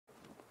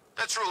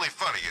That's really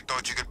funny. You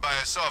thought you could buy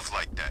us off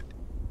like that.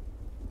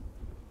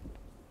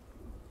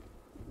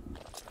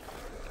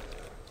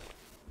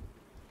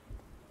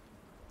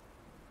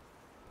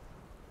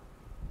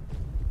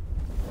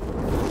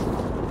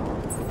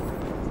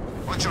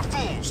 Bunch of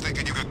fools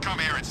thinking you could come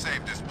here and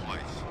save this place.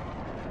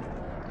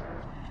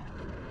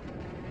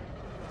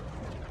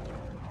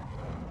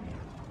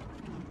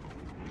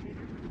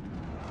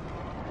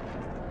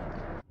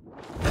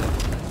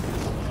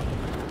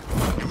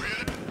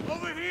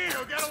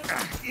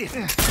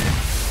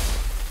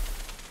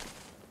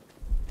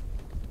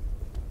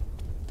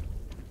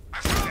 I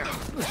found them!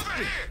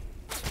 Over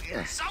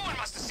here! Someone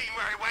must have seen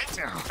where he went!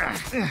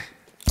 Couldn't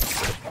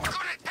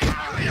take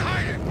where they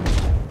hide it!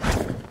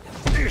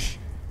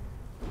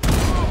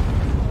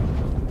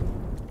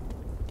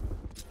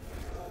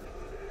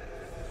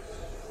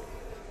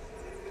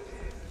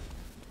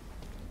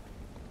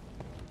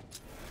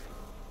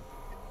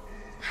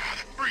 The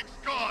freak's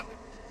gone!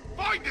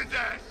 Find his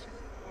ass!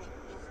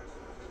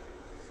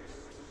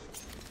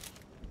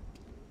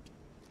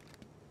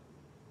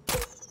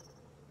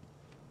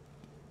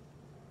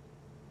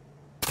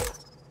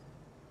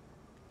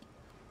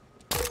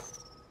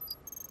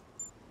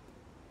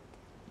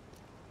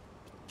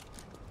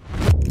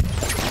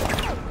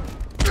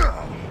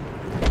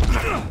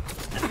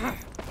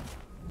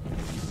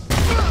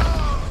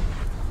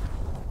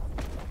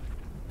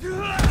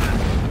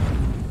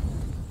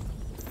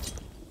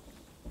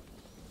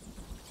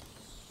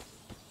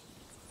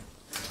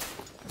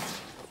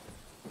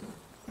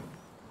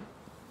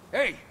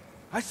 Hey,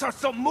 I saw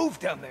something move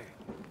down there.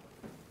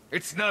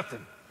 It's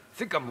nothing. I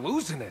think I'm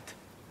losing it.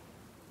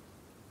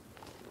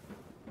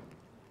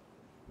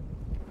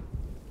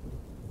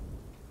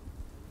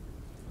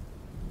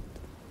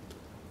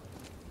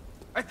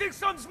 I think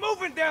something's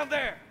moving down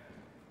there.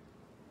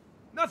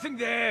 Nothing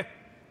there.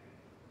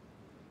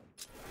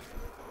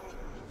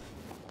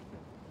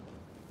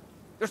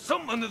 There's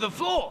something under the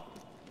floor.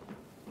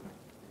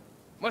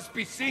 Must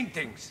be seeing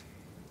things.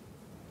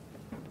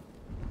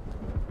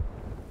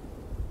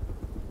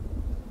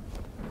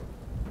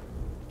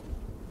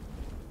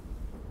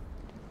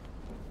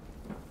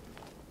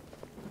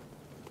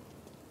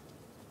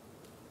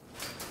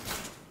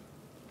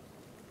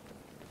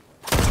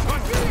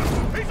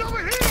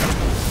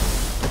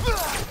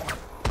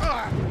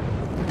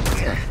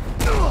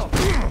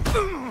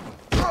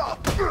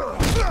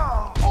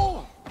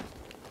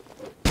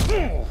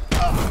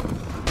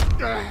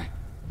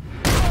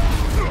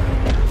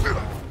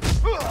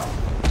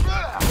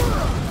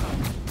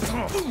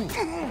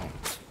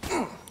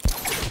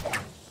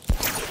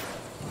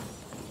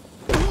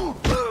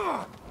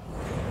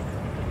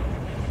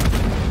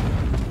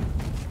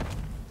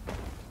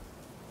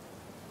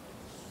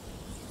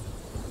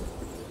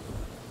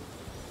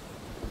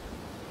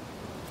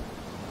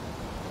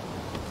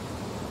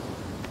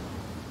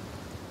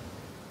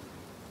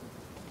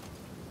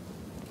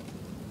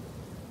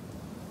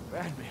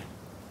 Batman.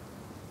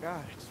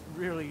 God, it's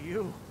really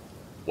you.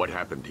 What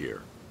happened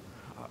here?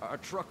 Our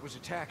truck was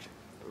attacked.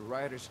 The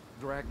rioters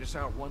dragged us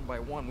out one by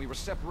one. We were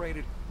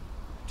separated,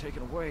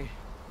 taken away.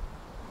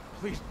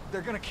 Please,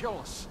 they're gonna kill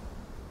us.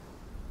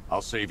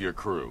 I'll save your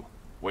crew.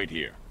 Wait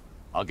here.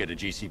 I'll get a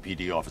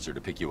GCPD officer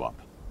to pick you up.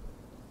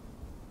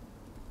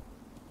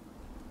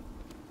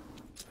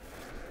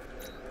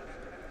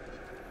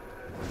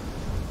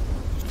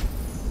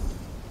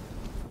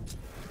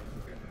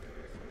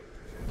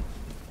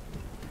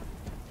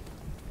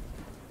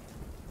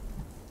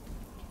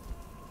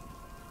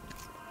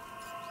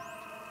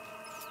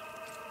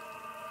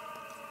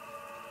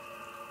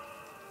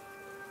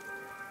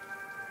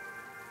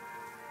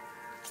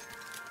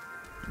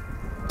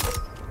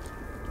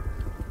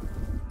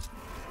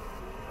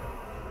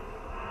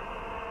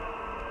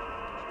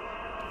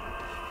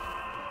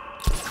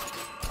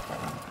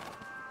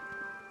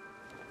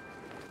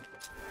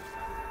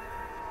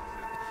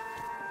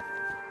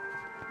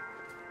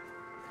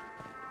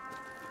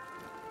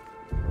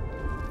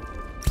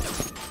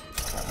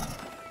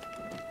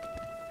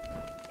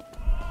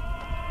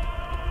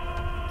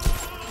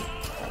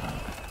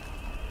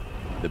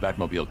 The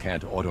Batmobile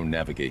can't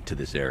auto-navigate to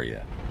this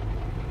area.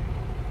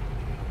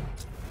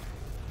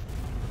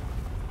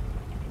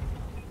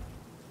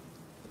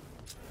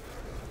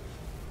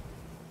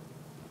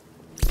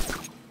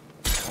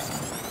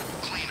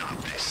 Clean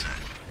up, they said.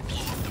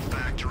 Blow up the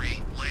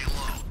factory, lay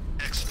low.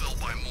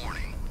 Exfil by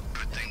morning.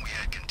 Good thing we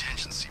had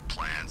contingency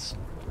plans.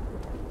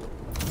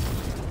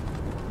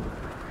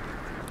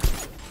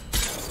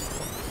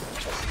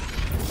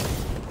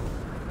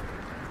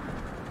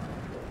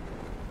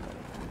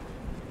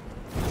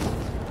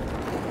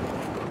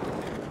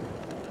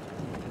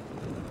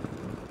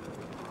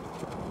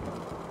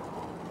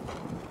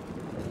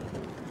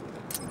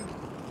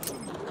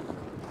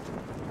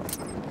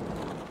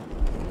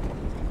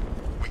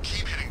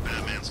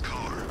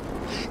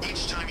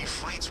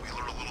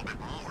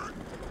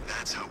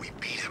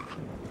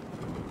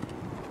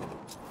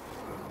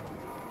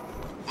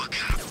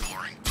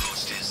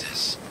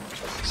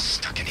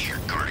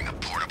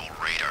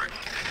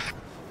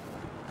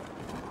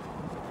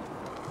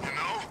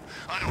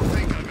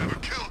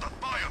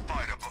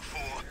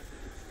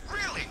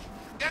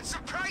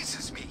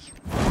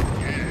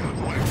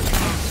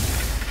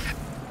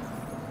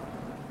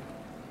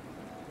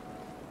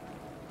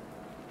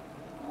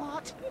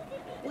 What?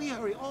 We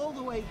hurry all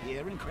the way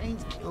here and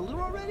Crane's killed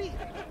her already?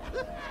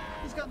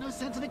 He's got no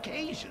sense of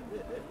occasion.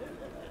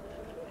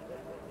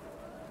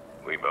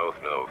 We both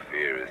know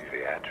fear is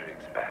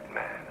theatrics,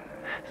 Batman.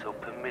 So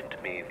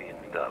permit me the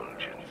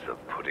indulgence of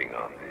putting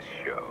on this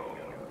show.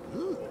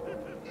 Ooh,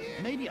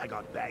 maybe I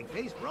got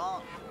bag-faced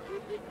wrong.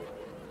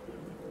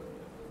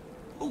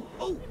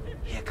 Oh,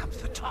 here comes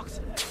the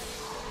toxin.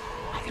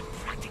 I can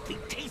practically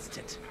taste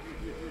it.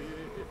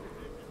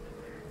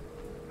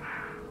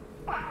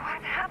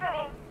 What's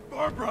happening?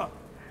 Barbara!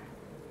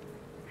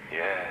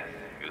 Yes,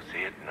 you see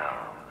it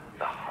now.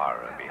 The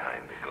horror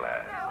behind the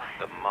glass.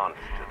 The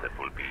monster that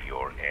will be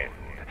your end.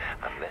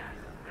 Unless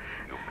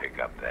you pick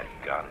up that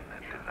gun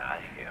and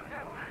deny him.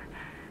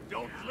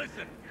 Don't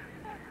listen!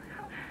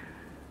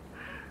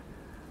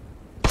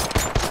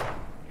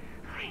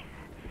 Please,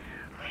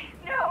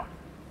 no!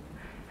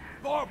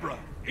 Barbara,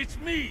 it's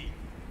me!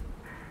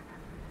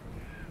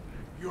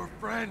 Your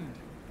friend.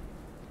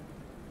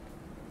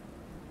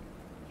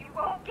 You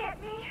won't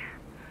get me.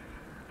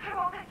 I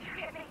won't let you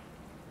get me.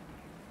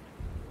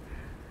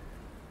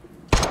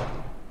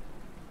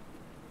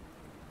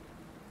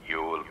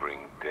 You will bring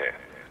death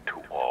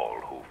to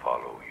all who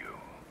follow you.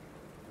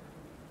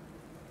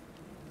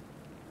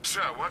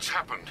 Sir, what's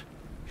happened?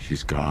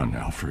 She's gone,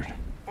 Alfred.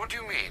 What do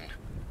you mean?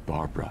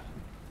 Barbara.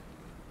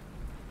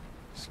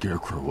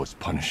 Scarecrow was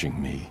punishing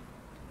me.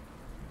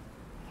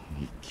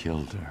 He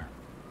killed her.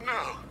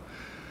 No.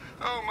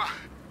 Oh, my...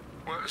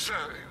 Well,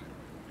 sir,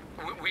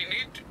 we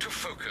need to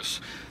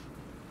focus.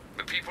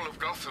 The people of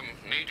Gotham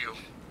need you.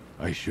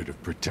 I should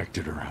have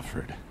protected her,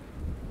 Alfred.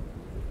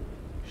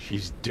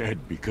 She's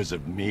dead because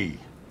of me.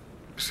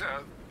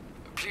 Sir,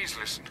 please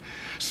listen.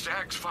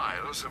 Stagg's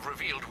files have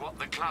revealed what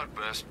the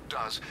cloudburst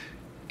does.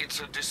 It's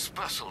a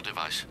dispersal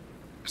device.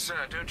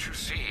 Sir, don't you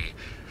see?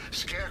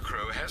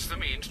 Scarecrow has the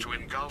means to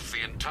engulf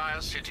the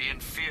entire city in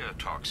fear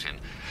toxin.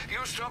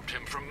 You stopped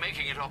him from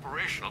making it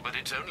operational, but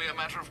it's only a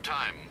matter of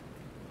time.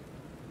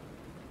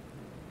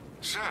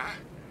 Sir,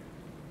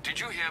 did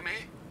you hear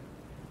me?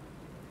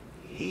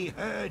 He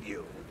heard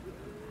you.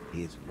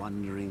 He's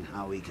wondering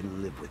how he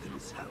can live with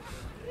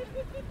himself.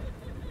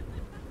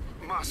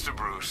 Master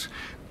Bruce,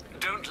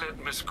 don't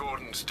let Miss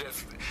Gordon's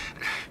death...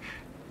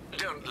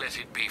 Don't let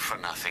it be for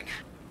nothing.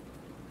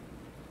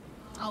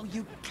 Oh,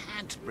 you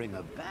can't bring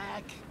her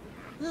back.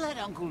 Let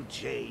Uncle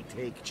Jay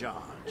take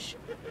charge.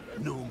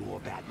 No more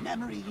bad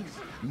memories,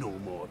 no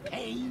more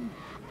pain,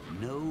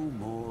 no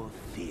more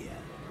fear.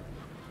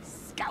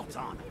 Scouts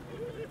on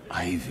her.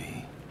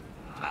 Ivy.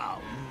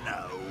 Oh,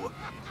 no.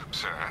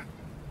 Sir?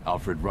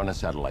 Alfred, run a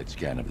satellite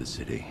scan of the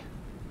city.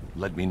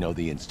 Let me know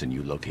the instant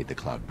you locate the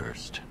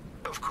cloudburst.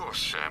 Of course,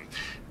 sir.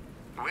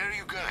 Where are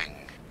you going?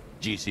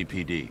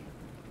 GCPD.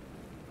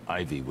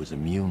 Ivy was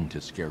immune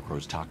to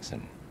Scarecrow's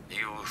toxin.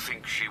 You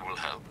think she will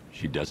help?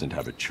 She doesn't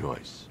have a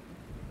choice.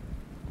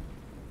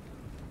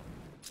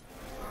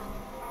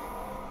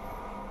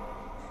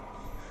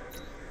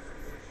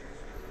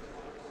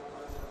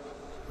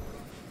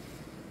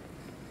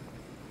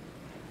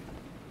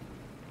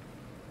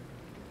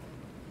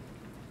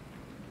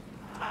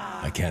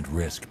 I can't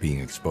risk being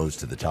exposed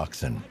to the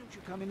toxin. Why don't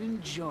you come in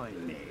and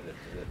join me?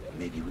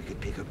 Maybe we could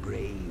pick her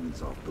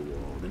brains off the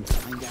wall and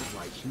find out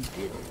why she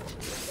did it.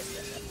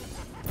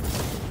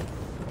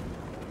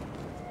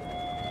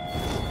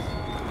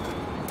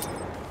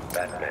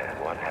 Batman,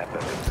 what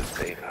happened in the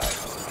safe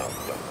house was not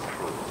some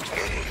cruel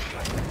game.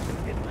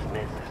 It was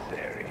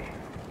necessary.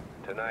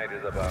 Tonight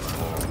is about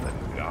more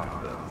than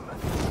Gotham.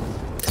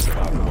 It's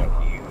about what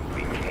you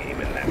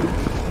became in that room.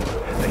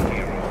 The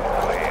hero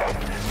I am.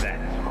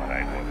 That's what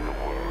I want the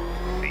world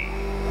to see.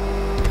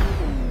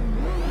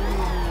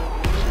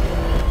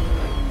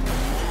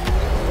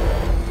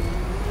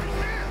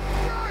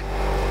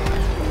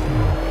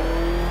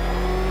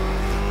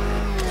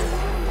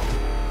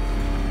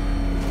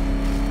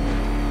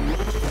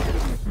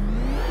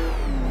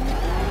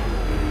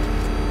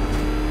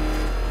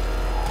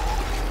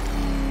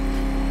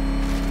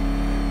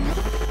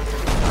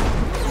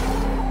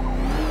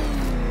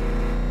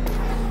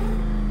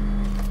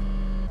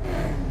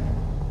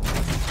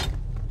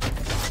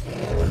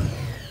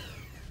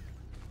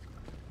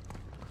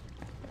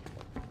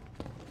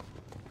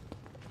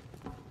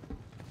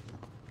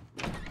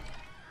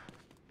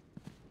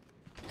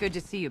 Good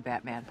to see you,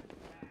 Batman.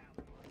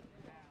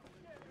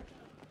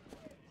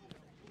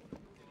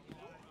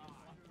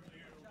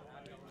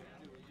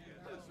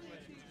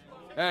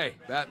 Hey,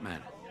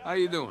 Batman. How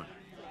you doing?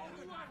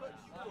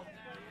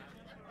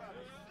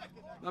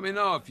 Let me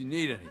know if you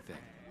need anything.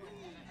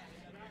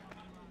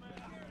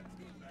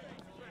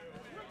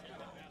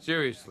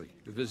 Seriously,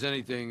 if there's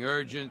anything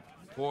urgent,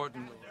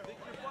 important...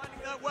 Finding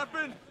that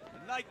weapon?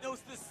 The Knight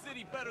knows this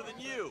city better than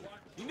you.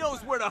 He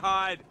knows where to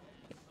hide.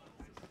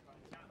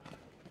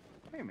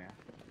 Hey, man.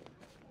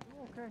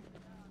 You okay?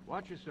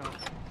 Watch yourself.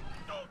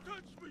 Don't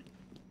touch me!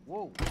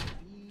 Whoa,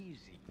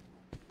 easy.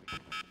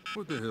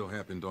 What the hell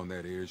happened on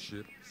that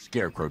airship?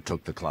 Scarecrow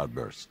took the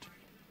cloudburst.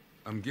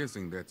 I'm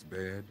guessing that's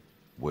bad.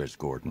 Where's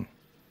Gordon?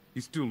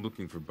 He's still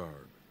looking for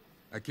Barb.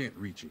 I can't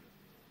reach him.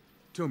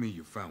 Tell me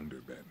you found her,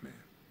 Batman.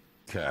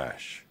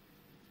 Cash,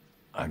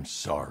 I'm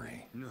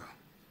sorry. No,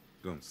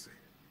 don't say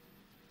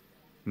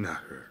it.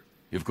 Not her.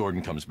 If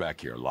Gordon comes back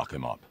here, lock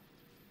him up.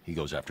 He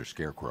goes after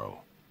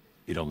Scarecrow.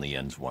 It only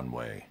ends one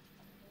way.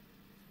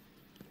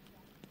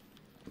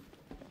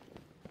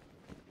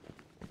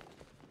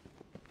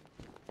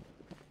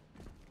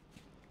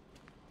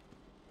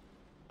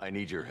 I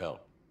need your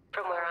help.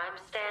 From where I'm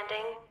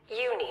standing,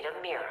 you need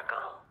a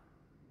miracle.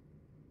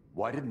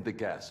 Why didn't the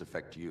gas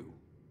affect you?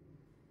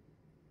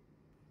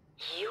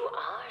 You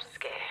are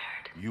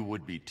scared. You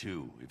would be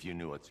too, if you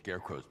knew what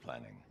Scarecrow's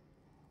planning.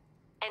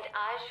 And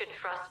I should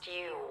trust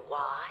you.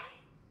 Why?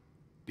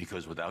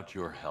 Because without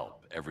your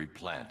help, every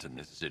plant in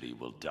this city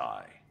will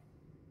die.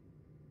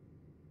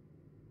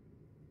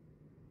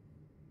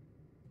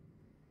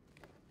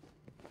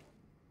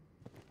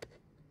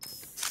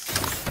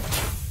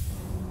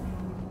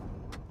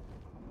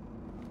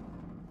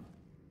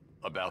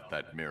 About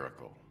that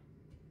miracle.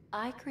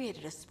 I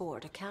created a spore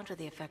to counter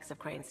the effects of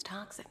Crane's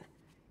toxin.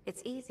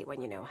 It's easy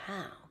when you know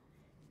how,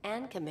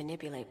 and can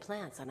manipulate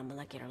plants on a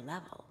molecular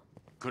level.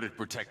 Could it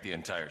protect the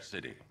entire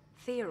city?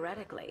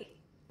 Theoretically,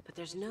 but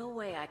there's no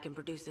way I can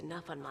produce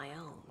enough on my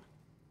own.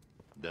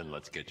 Then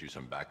let's get you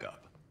some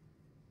backup.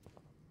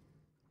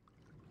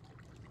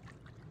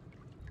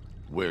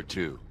 Where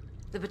to?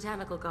 The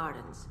Botanical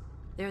Gardens.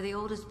 They're the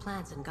oldest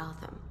plants in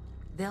Gotham.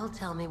 They'll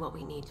tell me what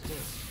we need to do.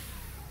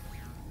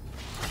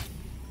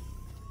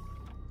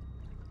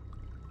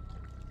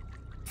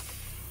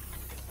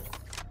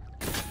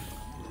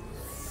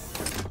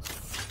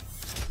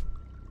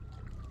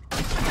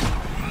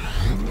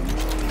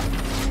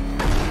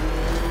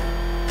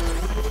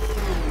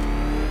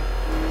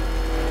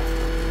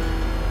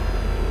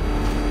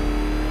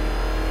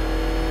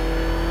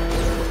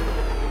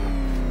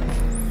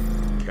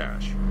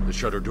 The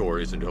shutter door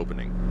isn't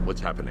opening.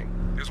 What's happening?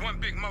 There's one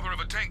big mother of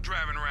a tank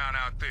driving around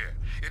out there.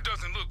 It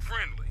doesn't look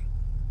friendly.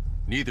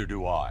 Neither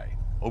do I.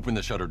 Open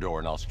the shutter door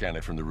and I'll scan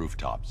it from the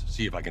rooftops.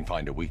 See if I can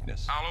find a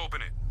weakness. I'll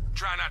open it.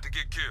 Try not to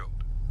get killed.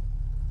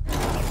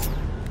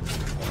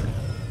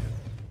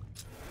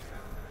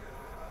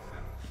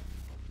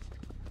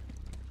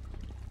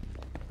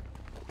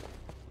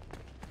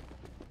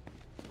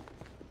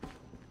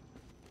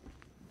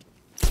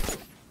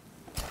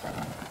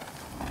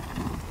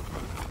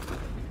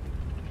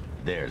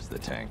 There's the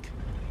tank.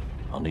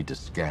 I'll need to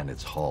scan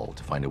its hull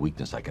to find a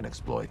weakness I can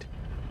exploit.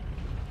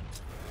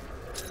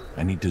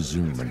 I need to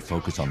zoom and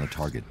focus on the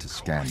target to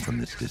scan from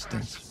this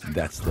distance.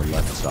 That's the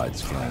left side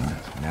scanned.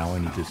 Now I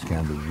need to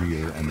scan the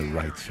rear and the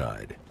right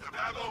side. The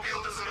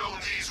Batmobile doesn't own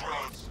these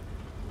roads.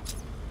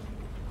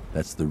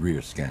 That's the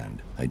rear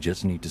scanned. I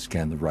just need to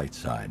scan the right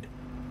side.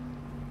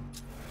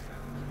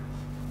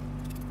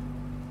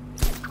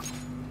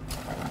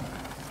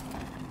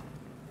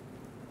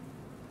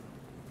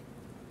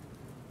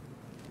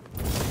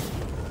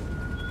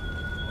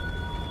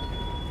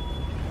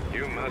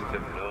 You must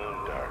have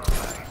known,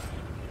 Darkseid.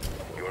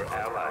 Your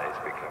allies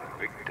become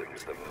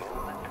victims the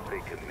moment they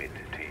commit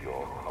to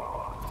your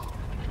cause.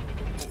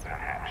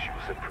 Perhaps you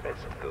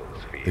suppressed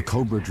those fears. The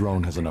Cobra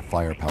drone has enough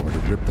firepower to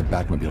rip the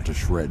Batmobile to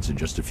shreds in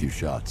just a few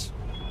shots.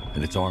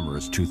 And its armor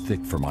is too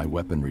thick for my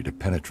weaponry to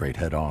penetrate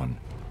head-on.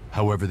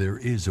 However, there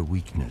is a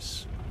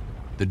weakness.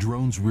 The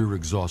drone's rear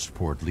exhaust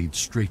port leads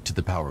straight to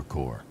the power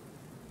core.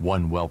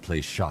 One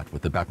well-placed shot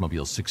with the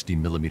Batmobile's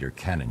 60mm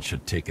cannon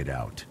should take it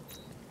out.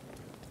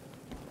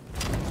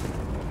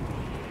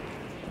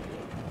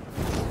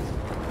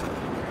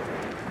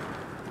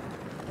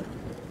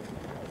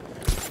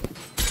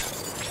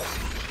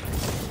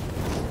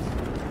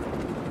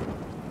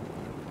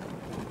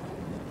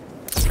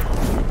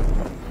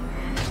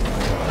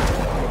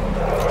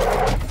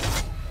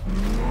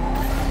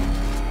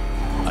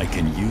 I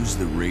can use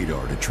the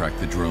radar to track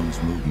the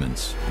drone's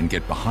movements and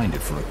get behind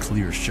it for a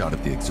clear shot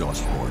at the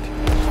exhaust port.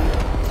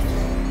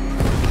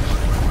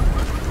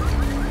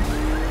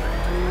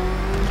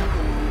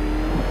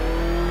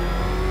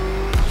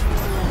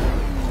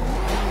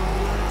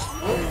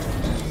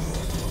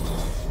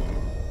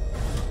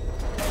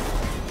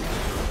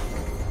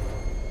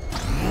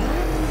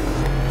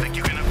 Think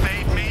you can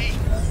evade me?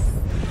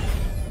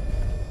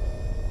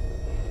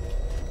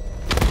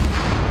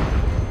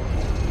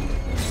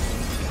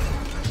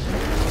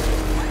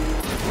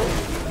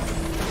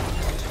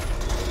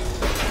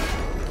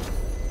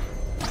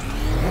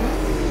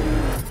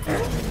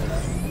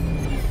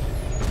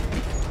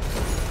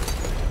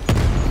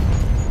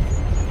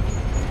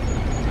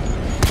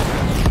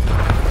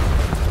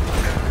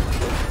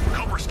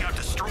 Cobra Scout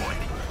destroyed.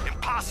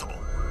 Impossible.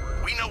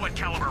 We know what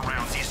caliber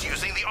rounds he's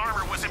using. The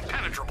armor was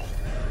impenetrable.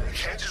 You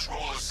can't just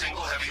roll a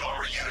single heavy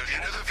armor unit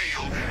into the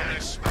field and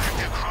expect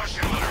to crush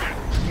him under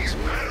it. He's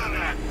better than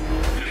that.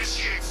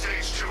 Initiate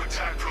stage 2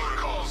 attack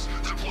protocols.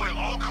 Deploy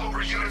all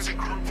Cobra units in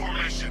group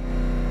formation.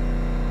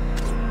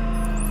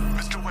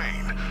 Mr.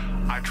 Wayne,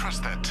 I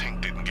trust that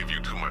tank didn't give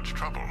you too much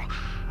trouble.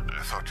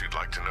 I thought you'd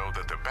like to know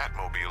that the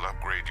Batmobile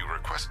upgrade you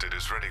requested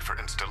is ready for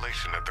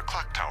installation at the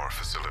Clock Tower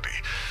facility.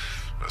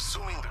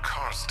 Assuming the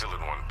car's still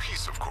in one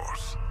piece, of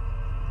course.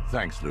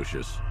 Thanks,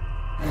 Lucius.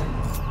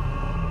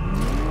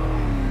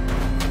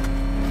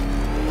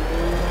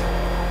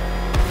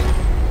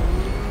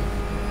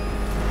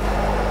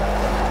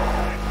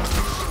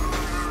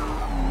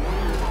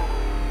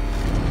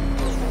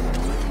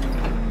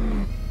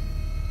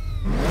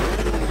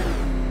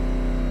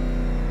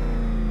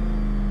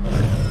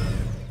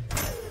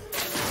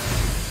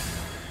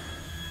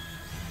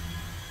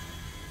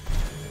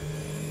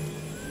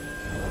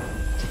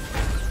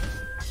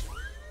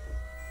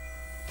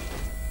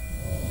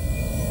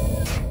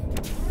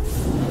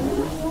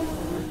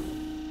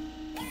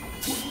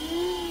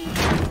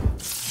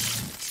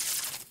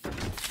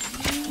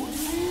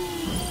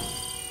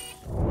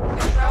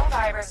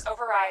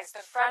 Overrides the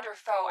friend or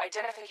foe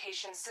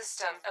identification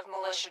system of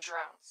militia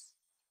drones.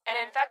 An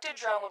infected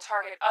drone will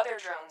target other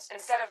drones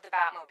instead of the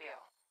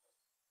Batmobile.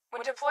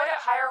 When deployed at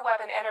higher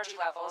weapon energy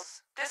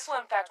levels, this will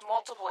infect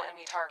multiple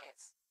enemy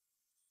targets.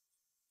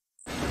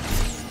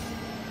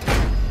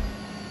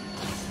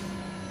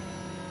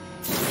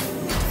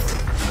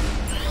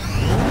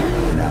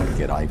 Now to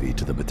get Ivy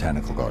to the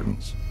botanical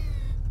gardens.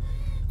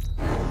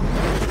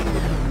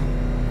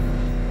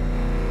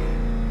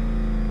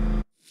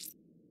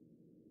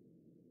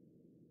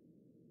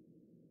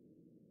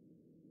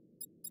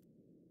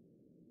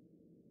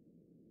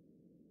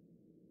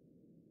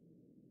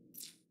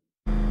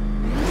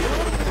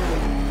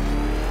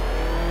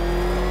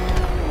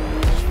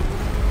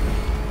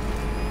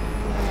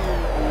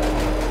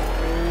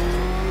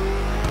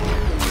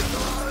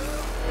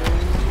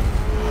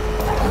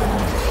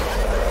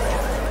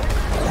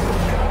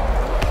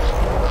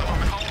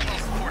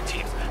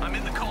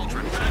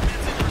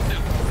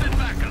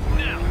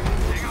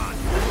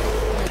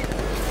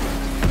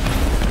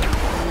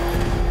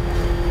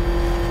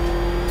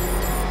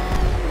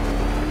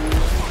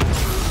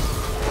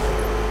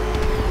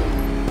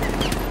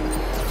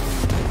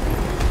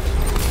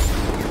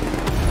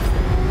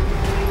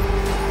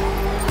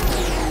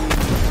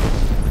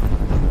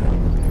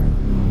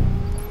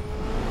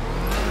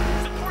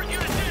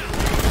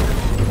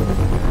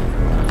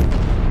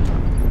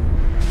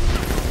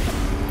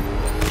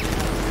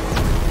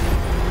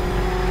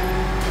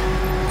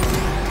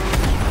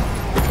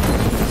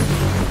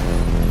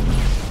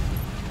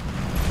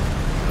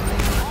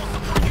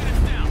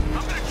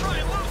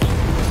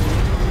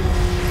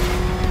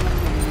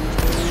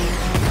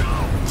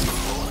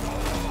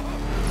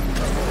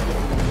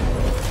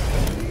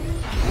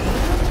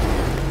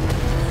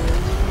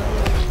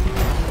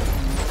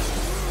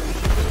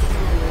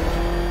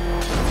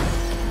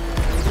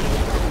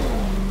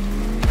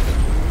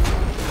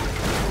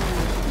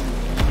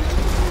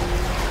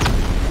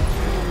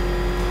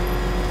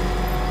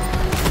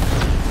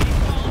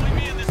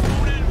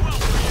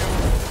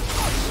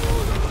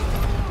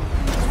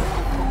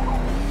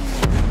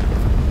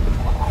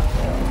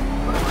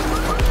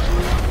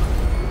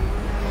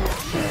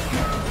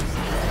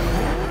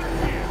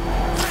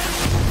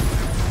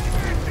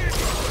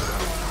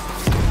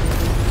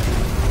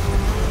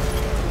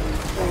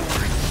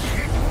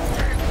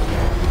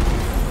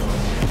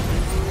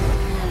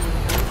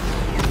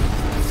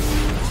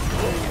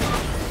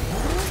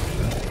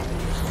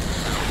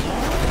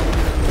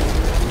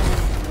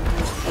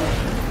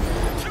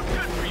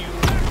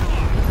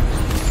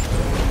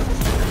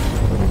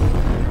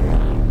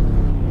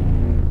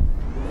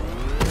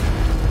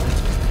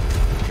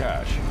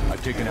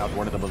 Taken out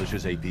one of the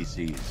militia's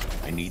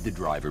APCs. I need the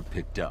driver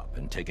picked up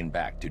and taken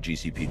back to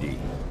GCPD.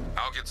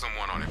 I'll get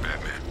someone on it,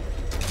 Batman.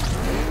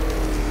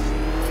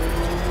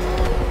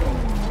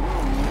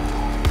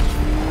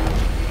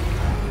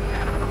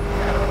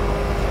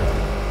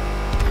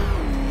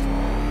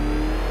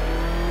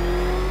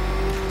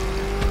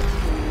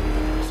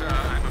 Sir,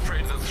 I'm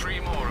afraid that 3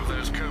 more of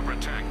those Cobra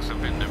tanks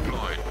have been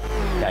deployed.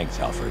 Thanks,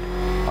 Alfred.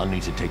 I'll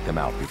need to take them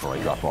out before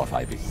I drop off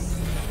Ivy.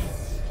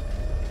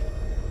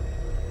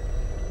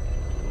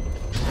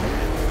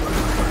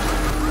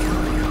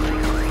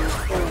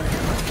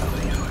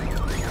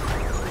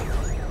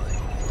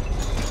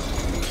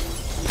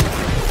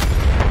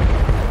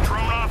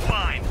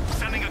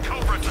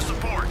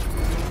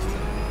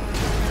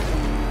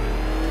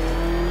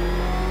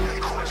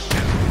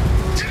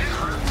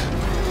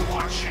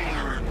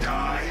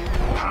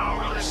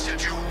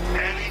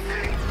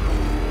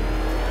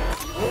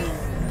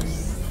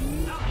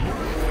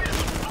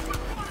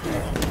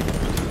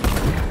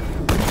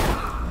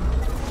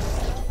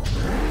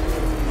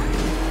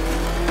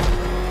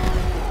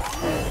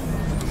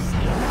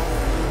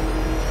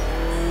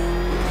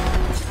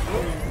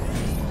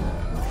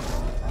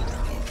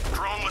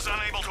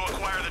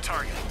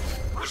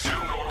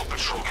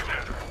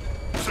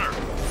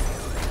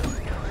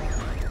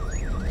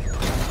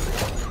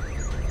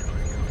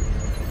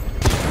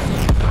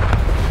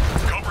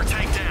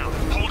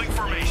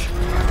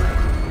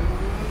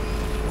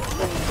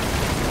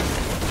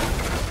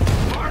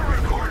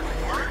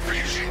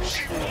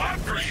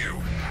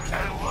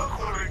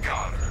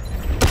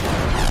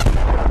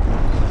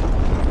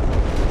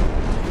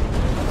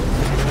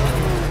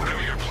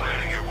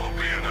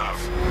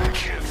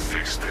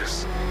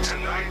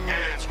 Tonight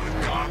ends with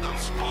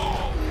Gotham's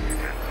fall,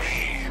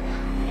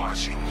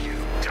 watching you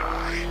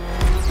die.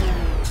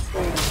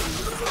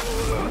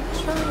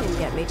 Try and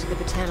get me to the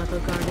botanical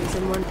gardens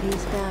in one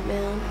piece,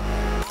 Batman.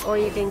 Or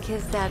you can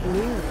kiss that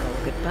miracle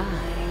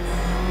goodbye.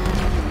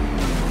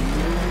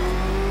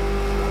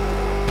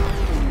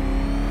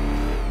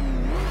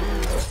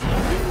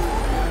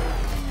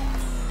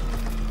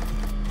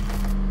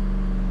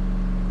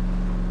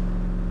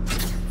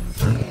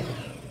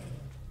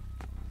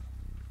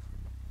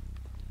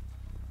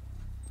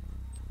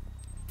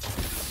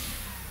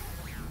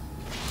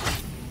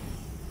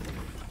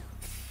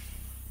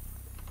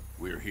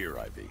 We're here,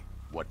 Ivy.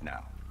 What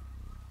now?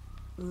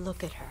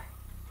 Look at her.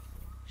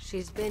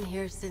 She's been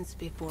here since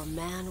before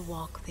man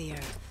walked the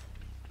earth.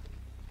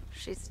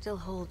 She still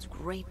holds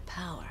great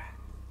power.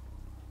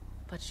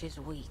 But she's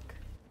weak.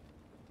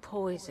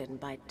 Poisoned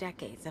by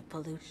decades of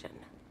pollution.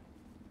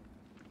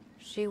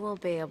 She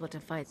won't be able to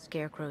fight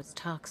Scarecrow's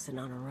toxin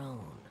on her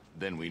own.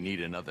 Then we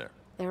need another.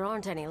 There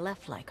aren't any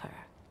left like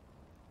her.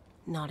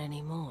 Not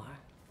anymore.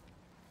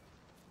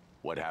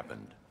 What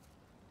happened?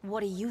 What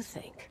do you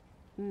think?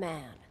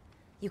 Man.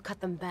 You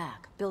cut them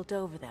back, built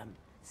over them,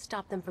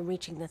 stopped them from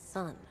reaching the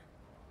sun.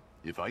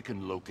 If I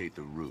can locate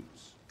the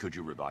roots, could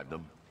you revive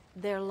them?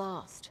 They're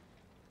lost.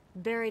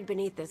 Buried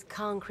beneath this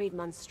concrete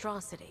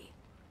monstrosity.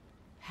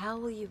 How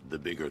will you... The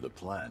bigger the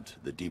plant,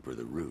 the deeper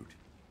the root.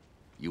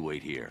 You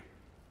wait here.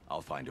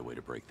 I'll find a way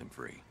to break them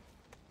free.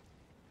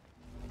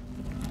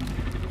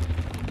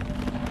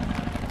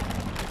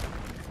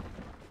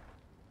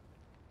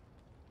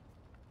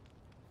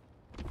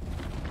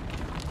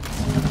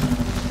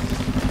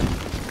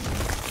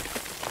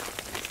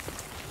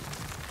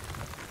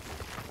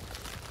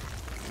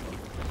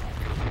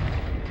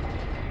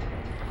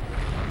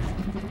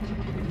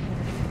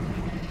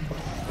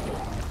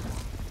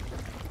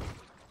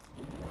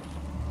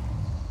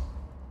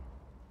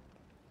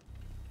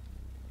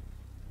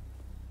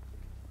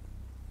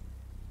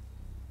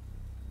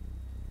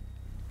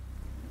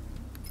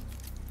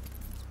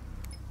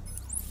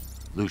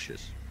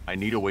 Lucius, I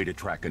need a way to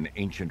track an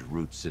ancient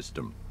root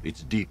system.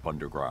 It's deep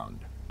underground.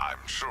 I'm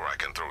sure I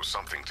can throw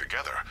something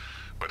together,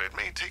 but it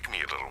may take me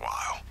a little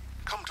while.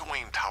 Come to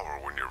Wayne Tower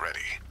when you're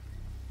ready.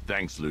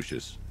 Thanks,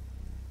 Lucius.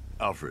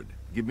 Alfred,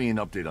 give me an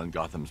update on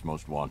Gotham's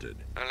Most Wanted.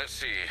 Let's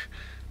see.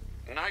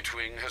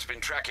 Nightwing has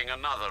been tracking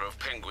another of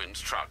Penguin's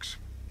trucks.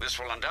 This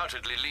will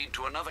undoubtedly lead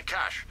to another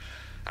cache,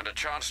 and a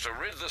chance to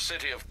rid the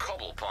city of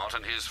Cobblepot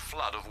and his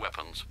flood of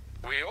weapons.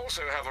 We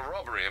also have a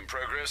robbery in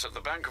progress at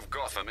the Bank of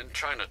Gotham in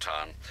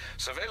Chinatown.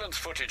 Surveillance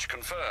footage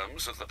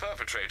confirms that the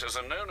perpetrators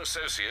are known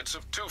associates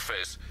of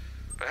Two-Face.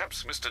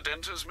 Perhaps Mr.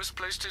 Dent has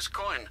misplaced his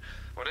coin.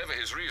 Whatever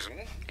his reason,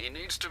 he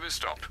needs to be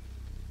stopped.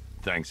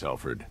 Thanks,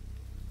 Alfred.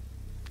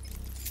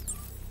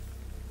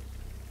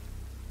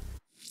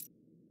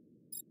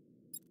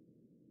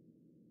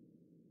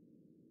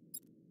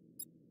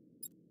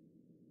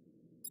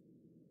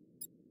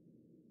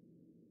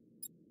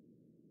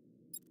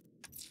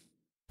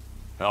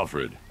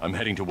 Alfred, I'm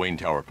heading to Wayne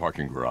Tower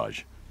parking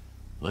garage.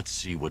 Let's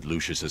see what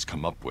Lucius has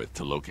come up with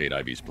to locate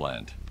Ivy's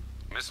plant.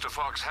 Mr.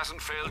 Fox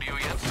hasn't failed you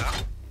yet,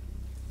 sir?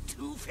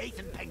 Two-Face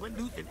and Penguin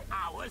loose in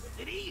our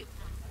city?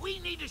 We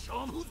need to show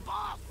them who's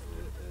boss.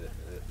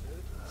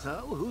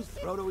 So, whose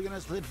throat are we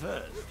gonna slit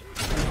first?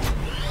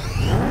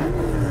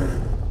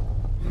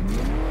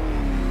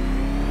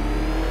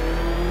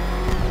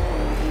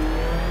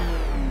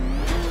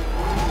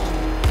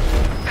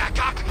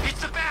 Back up! It's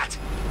the bat!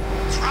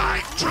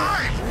 Drive!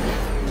 Drive!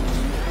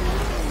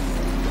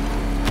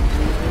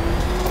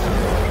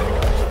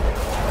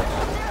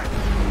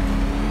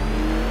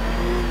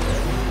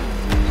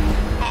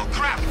 Oh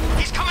crap!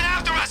 He's coming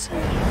after us!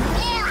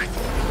 Floor it!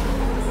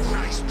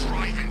 Nice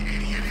driving,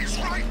 idiot! He's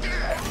right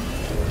there!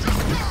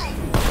 Just go!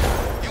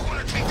 You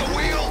wanna take the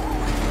wheel?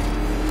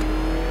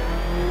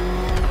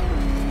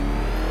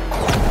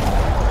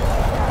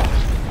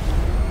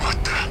 What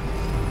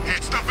the?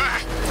 It's the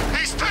bat!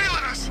 He's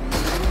tailing us!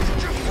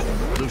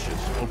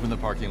 Lucius, open the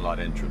parking lot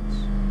entrance.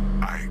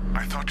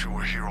 I thought you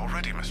were here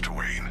already, Mr.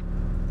 Wayne.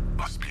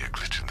 Must be a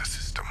glitch in the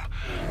system.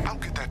 I'll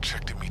get that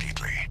checked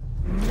immediately.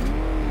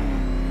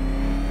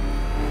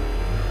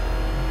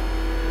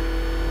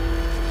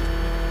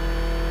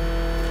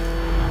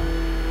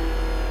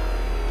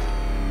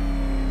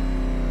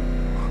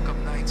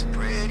 Arkham Knight's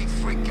pretty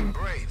freaking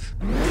brave.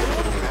 You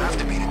have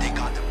to be to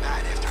take on the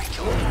bat after he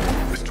killed him.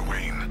 Mr.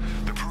 Wayne,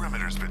 the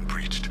perimeter's been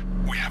breached.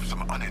 We have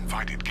some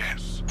uninvited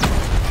guests.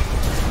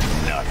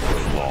 Not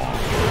for long.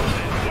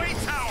 Wayne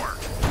Tower!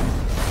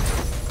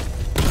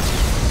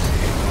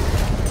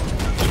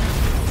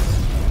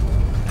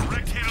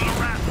 Direct hit on the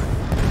rat!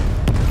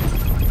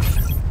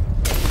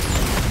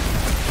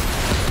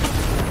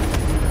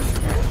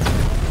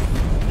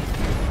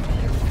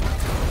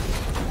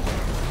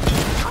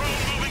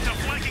 Drone moving to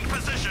flanking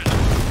position!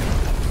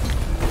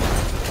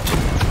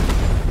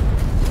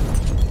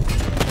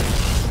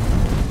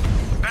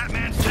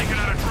 Batman's taking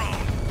out a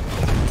drone!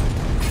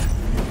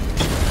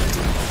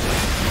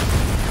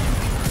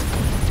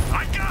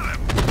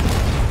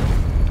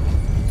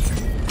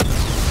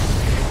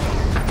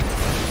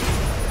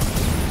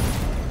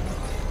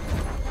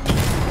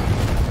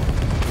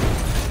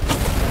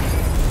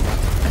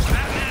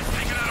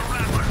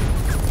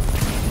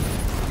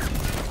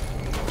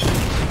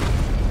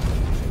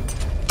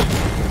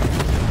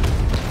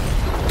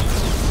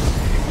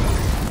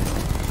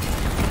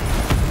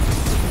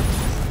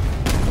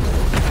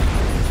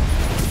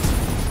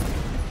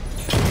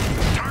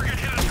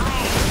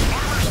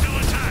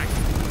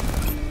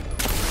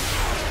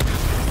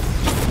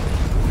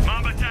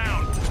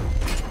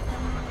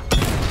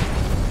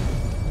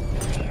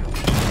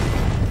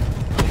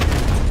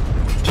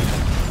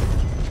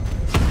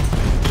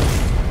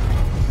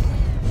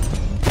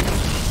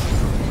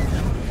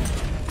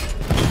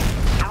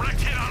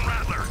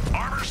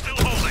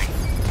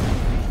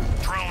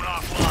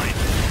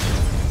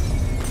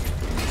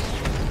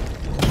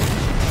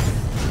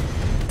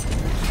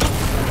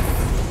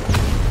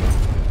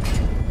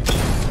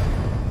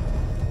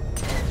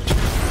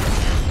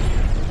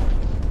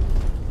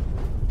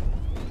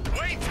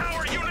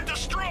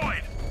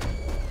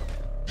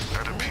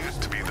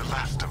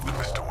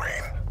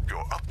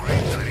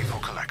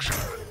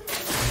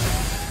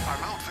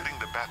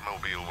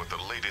 Batmobile with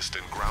the latest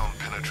in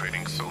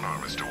ground-penetrating sonar,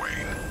 Mr.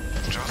 Wayne.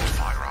 Just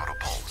fire out a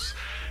pulse,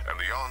 and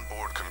the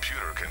onboard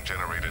computer can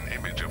generate an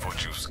image of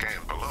what you've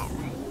scanned below.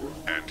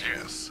 And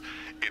yes,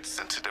 it's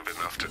sensitive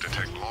enough to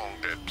detect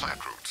long-dead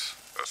plant roots,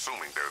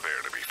 assuming they're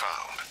there to be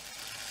found.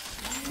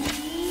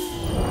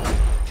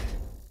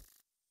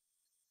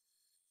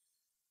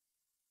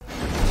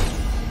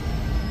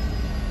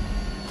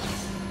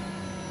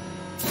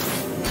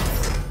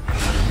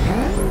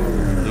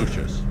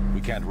 Lucius,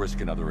 we can't risk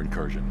another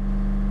incursion.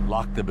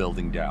 Lock the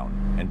building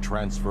down and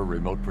transfer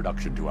remote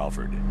production to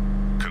Alfred.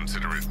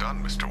 Consider it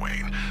done, Mr.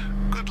 Wayne.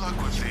 Good luck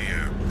with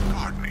the,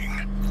 gardening.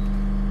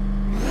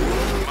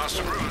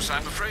 Master Bruce,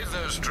 I'm afraid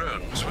those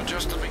drones were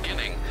just the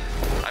beginning.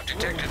 I've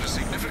detected a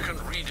significant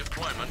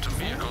redeployment of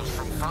vehicles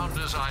from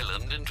Founders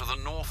Island into the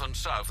north and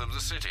south of the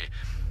city.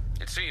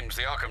 It seems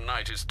the Arkham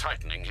Knight is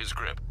tightening his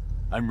grip.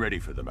 I'm ready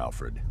for them,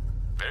 Alfred.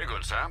 Very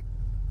good, sir.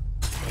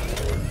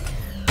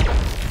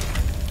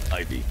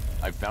 Ivy,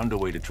 I've found a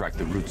way to track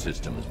the root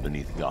systems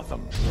beneath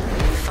Gotham.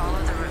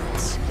 Follow the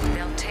roots.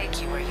 They'll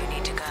take you where you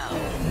need to go.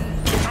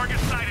 Target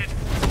sighted!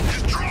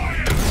 Destroy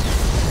him!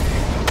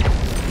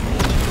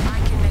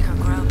 I can make her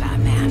grow,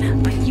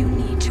 Batman, but you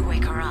need to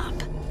wake her up.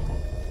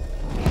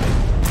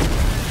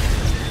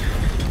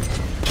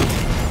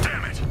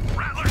 Damn it!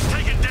 Rattler's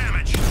taking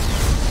damage!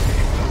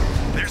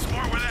 There's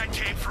more where that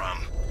came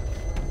from.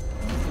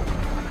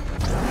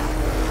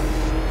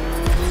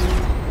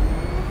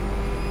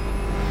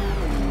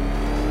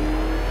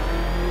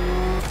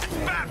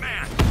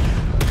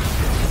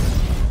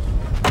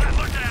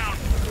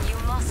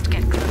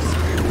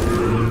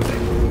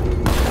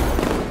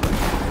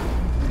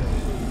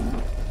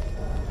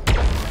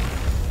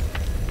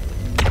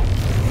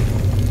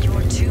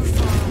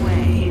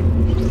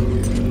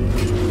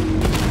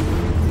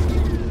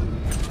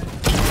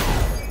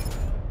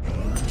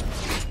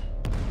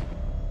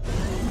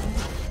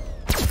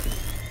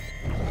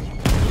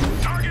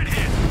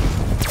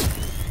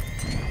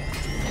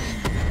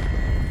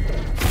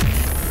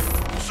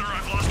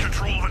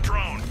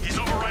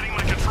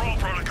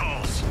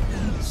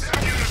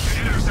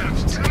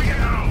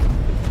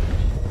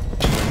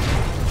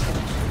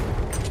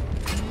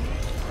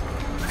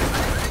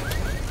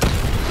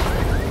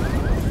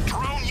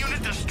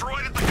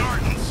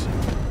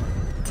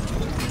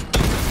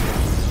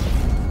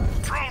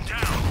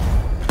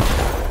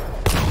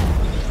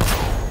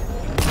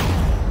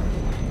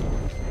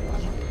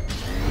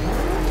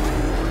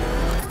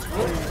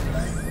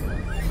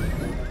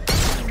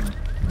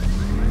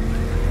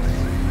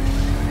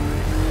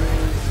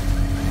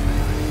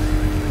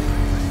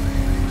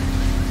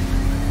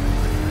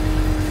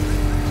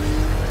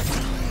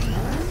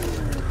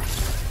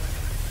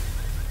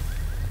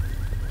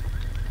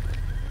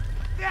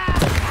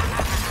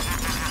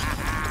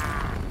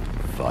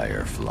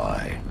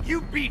 Firefly.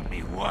 You beat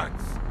me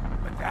once,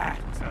 but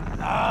that's a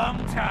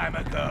long time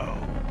ago.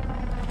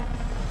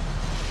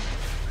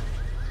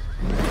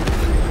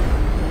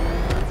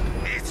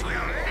 This will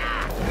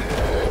not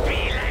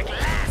be like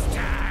last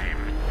time.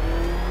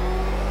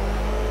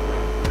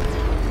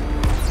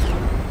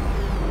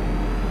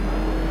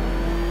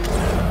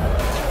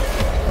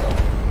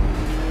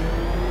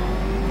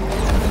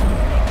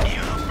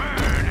 You'll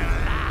burn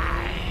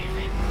alive.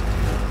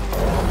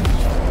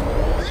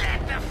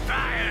 Let the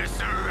fire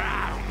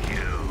surround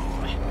you.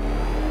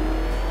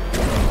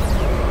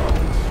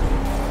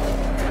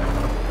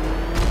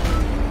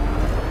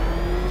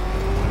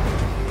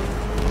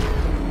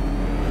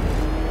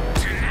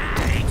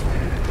 Tonight,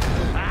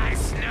 I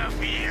snuff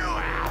you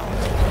out.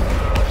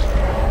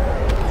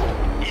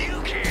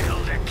 You can't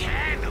hold a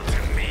candle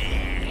to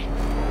me.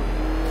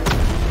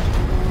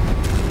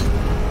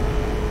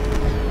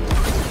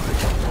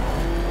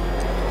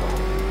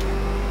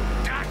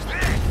 Dodge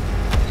this.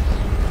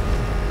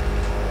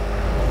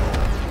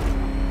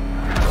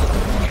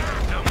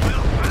 Gotham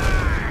will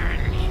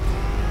burn.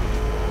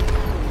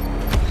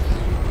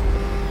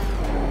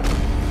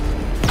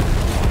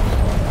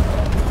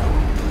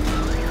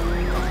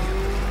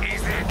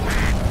 Is that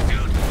bad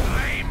suit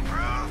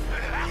flame-proof?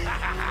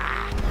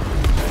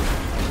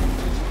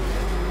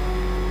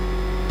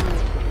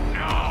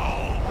 No!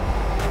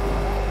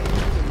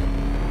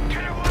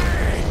 Get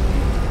away!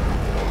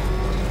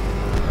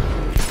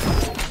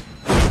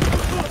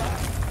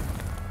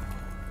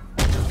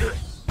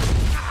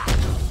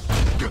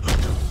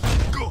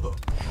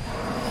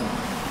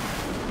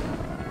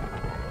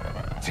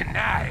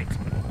 Tonight,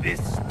 this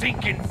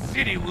stinking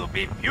city will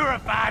be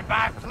purified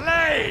by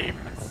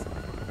flames!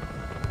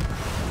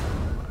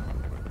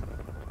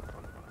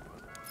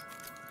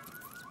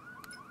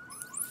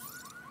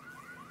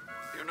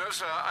 You know,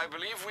 sir, I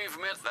believe we've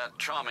met that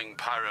charming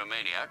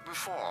pyromaniac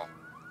before.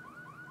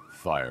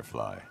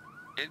 Firefly.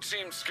 It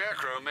seems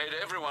Scarecrow made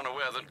everyone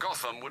aware that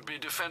Gotham would be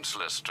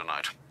defenseless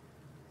tonight.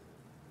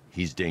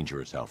 He's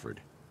dangerous,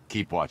 Alfred.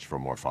 Keep watch for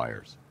more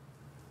fires.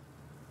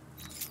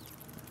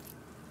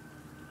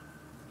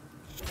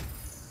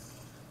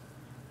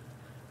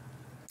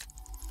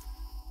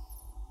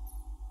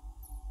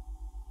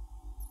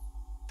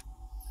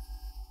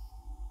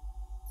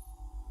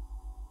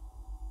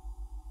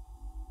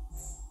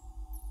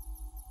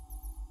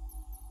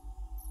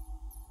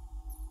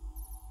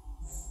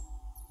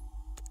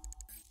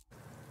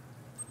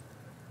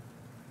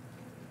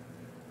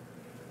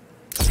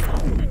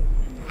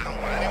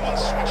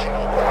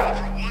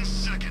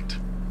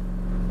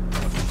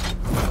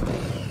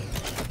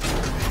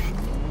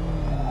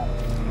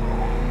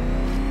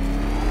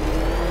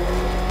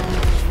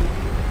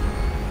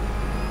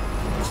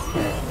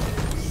 Arkham.